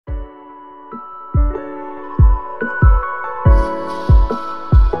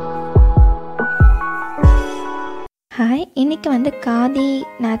Hi, இன்றைக்கி வந்து khadi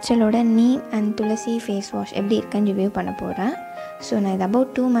நேச்சுரலோட neem and Thulasi face wash எப்படி இருக்குன்னு ரிவ்யூ பண்ண போகிறேன். ஸோ நான் இது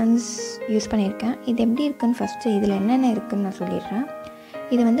அபவுட் 2 months யூஸ் பண்ணியிருக்கேன். இது எப்படி இருக்குன்னு ஃபஸ்ட்டு இதில் என்னென்ன இருக்குதுன்னு நான் சொல்லிடுறேன்.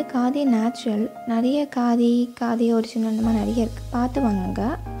 இது வந்து காதி நேச்சுரல், நிறைய காதி ஒரிஜினல் அந்த மாதிரி நிறைய இருக்குது, பார்த்து வாங்குங்க.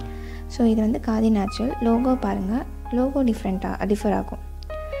 ஸோ இது வந்து காதி நேச்சுரல், லோகோ பாருங்கள், லோகோ டிஃபர் ஆகும்.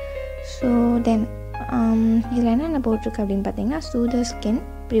 ஸோ தென் இதில் என்னென்ன போட்டிருக்கு அப்படின்னு பார்த்தீங்கன்னா, சூதர் skin,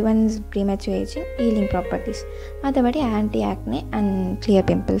 prevents premature ageing, healing properties, மற்றபடி anti acne and clear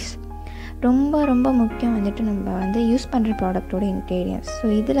pimples. ரொம்ப முக்கியம் வந்துட்டு நம்ம வந்து யூஸ் பண்ணுற ப்ராடக்டோட இன்க்ரீடியன்ட்ஸ். ஸோ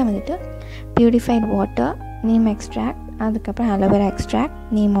இதில் வந்துட்டு பியூரிஃபைட் வாட்டர், நீம் எக்ஸ்ட்ராக்ட், அதுக்கப்புறம் aloe vera extract,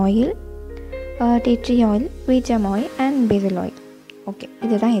 neem oil, tea tree oil, வீச்சம் oil and phase oil. Okay,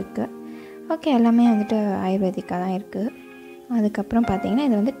 இதுதான் இருக்குது. ஓகே, எல்லாமே வந்துட்டு ஆயுர்வேதிக்காக தான் இருக்குது. அதுக்கப்புறம் பார்த்தீங்கன்னா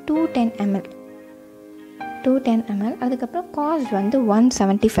இது வந்து 210 ml. அதுக்கப்புறம் காஸ்ட் வந்து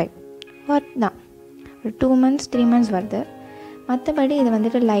 175 ஒர்த் தான். ஒரு 2 months 3 months வருது. மற்றபடி இது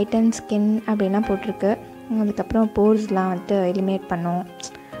வந்துட்டு லைட் அண்ட் ஸ்கின் அப்படின்லாம் போட்டிருக்கு. அதுக்கப்புறம் போர்ஸ்லாம் வந்துட்டு எலிமினேட் பண்ணும்,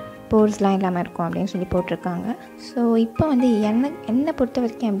 போர்ஸ்லாம் இல்லாமல் இருக்கும் அப்படின்னு சொல்லி போட்டிருக்காங்க. ஸோ இப்போ வந்து என்னை பொறுத்த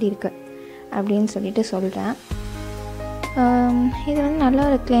வரைக்கும் எப்படி இருக்குது அப்படின்னு சொல்லிட்டு சொல்கிறேன். இது வந்து நல்லா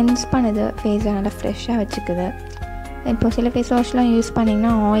ஒரு கிளென்ஸ் பண்ணுது, ஃபேஸை நல்லா ஃப்ரெஷ்ஷாக வச்சுக்குது. இப்போ சில ஃபேஸ் வாஷ்லாம் யூஸ்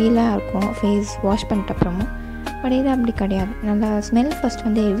பண்ணிங்கன்னா ஆயிலாக இருக்கும் ஃபேஸ் வாஷ் பண்ணிட்டப்புறமும், பட் இது அப்படி கிடையாது. நல்லா ஸ்மெல் ஃபஸ்ட்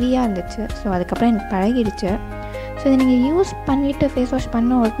வந்து ஹெவியாக இருந்துச்சு. ஸோ அதுக்கப்புறம் எனக்கு பழகிடுச்சு. ஸோ இதை நீங்கள் யூஸ் பண்ணிவிட்டு ஃபேஸ் வாஷ்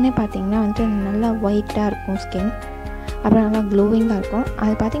பண்ண உடனே பார்த்தீங்கன்னா வந்து நல்லா ஒயிட்டாக இருக்கும் ஸ்கின், அப்புறம் நல்லா க்ளோவிங்காக இருக்கும்.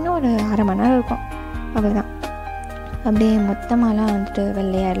 அது பார்த்திங்கன்னா ஒரு அரை மணி நேரம் இருக்கும், அவ்வளோதான். அப்படியே மொத்தமாகலாம் வந்துட்டு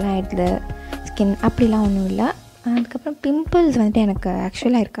வெள்ளையாடலாம் ஆகிடுது ஸ்கின், அப்படிலாம் ஒன்றும் இல்லை. அதுக்கப்புறம் பிம்பிள்ஸ் வந்துட்டு எனக்கு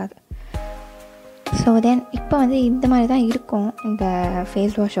ஆக்சுவலாக இருக்காது. ஸோ தென் இப்போ வந்து இந்த மாதிரி தான் இருக்கும் இந்த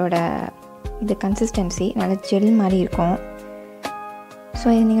ஃபேஸ் வாஷோட இது கன்சிஸ்டன்சி, நல்ல ஜெல் மாதிரி இருக்கும். ஸோ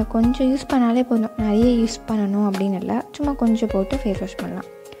இது நீங்கள் கொஞ்சம் யூஸ் பண்ணாலே போதும், நிறைய யூஸ் பண்ணணும் அப்படின்னு இல்லை, சும்மா கொஞ்சம் போட்டு ஃபேஸ் வாஷ் பண்ணலாம்.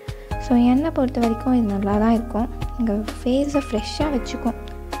 ஸோ என்னை பொறுத்த வரைக்கும் இது நல்லா தான் இருக்கும். உங்கள் ஃபேஸை ஃப்ரெஷ்ஷாக வச்சுக்கும்,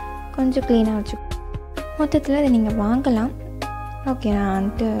 கொஞ்சம் க்ளீனாக வச்சுக்கும். மொத்தத்தில் இதை நீங்கள் வாங்கலாம். ஓகே, நான்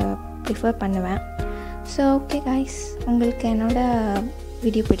வந்துட்டு ப்ரிஃபர் பண்ணுவேன். ஸோ ஓகே காய்ஸ், உங்களுக்கு என்னோடய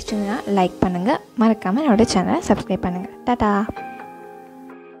வீடியோ பிடிச்சிருந்தா லைக் பண்ணுங்கள், மறக்காமல் என்னோடய சேனலை சப்ஸ்கிரைப் பண்ணுங்கள். டாடா.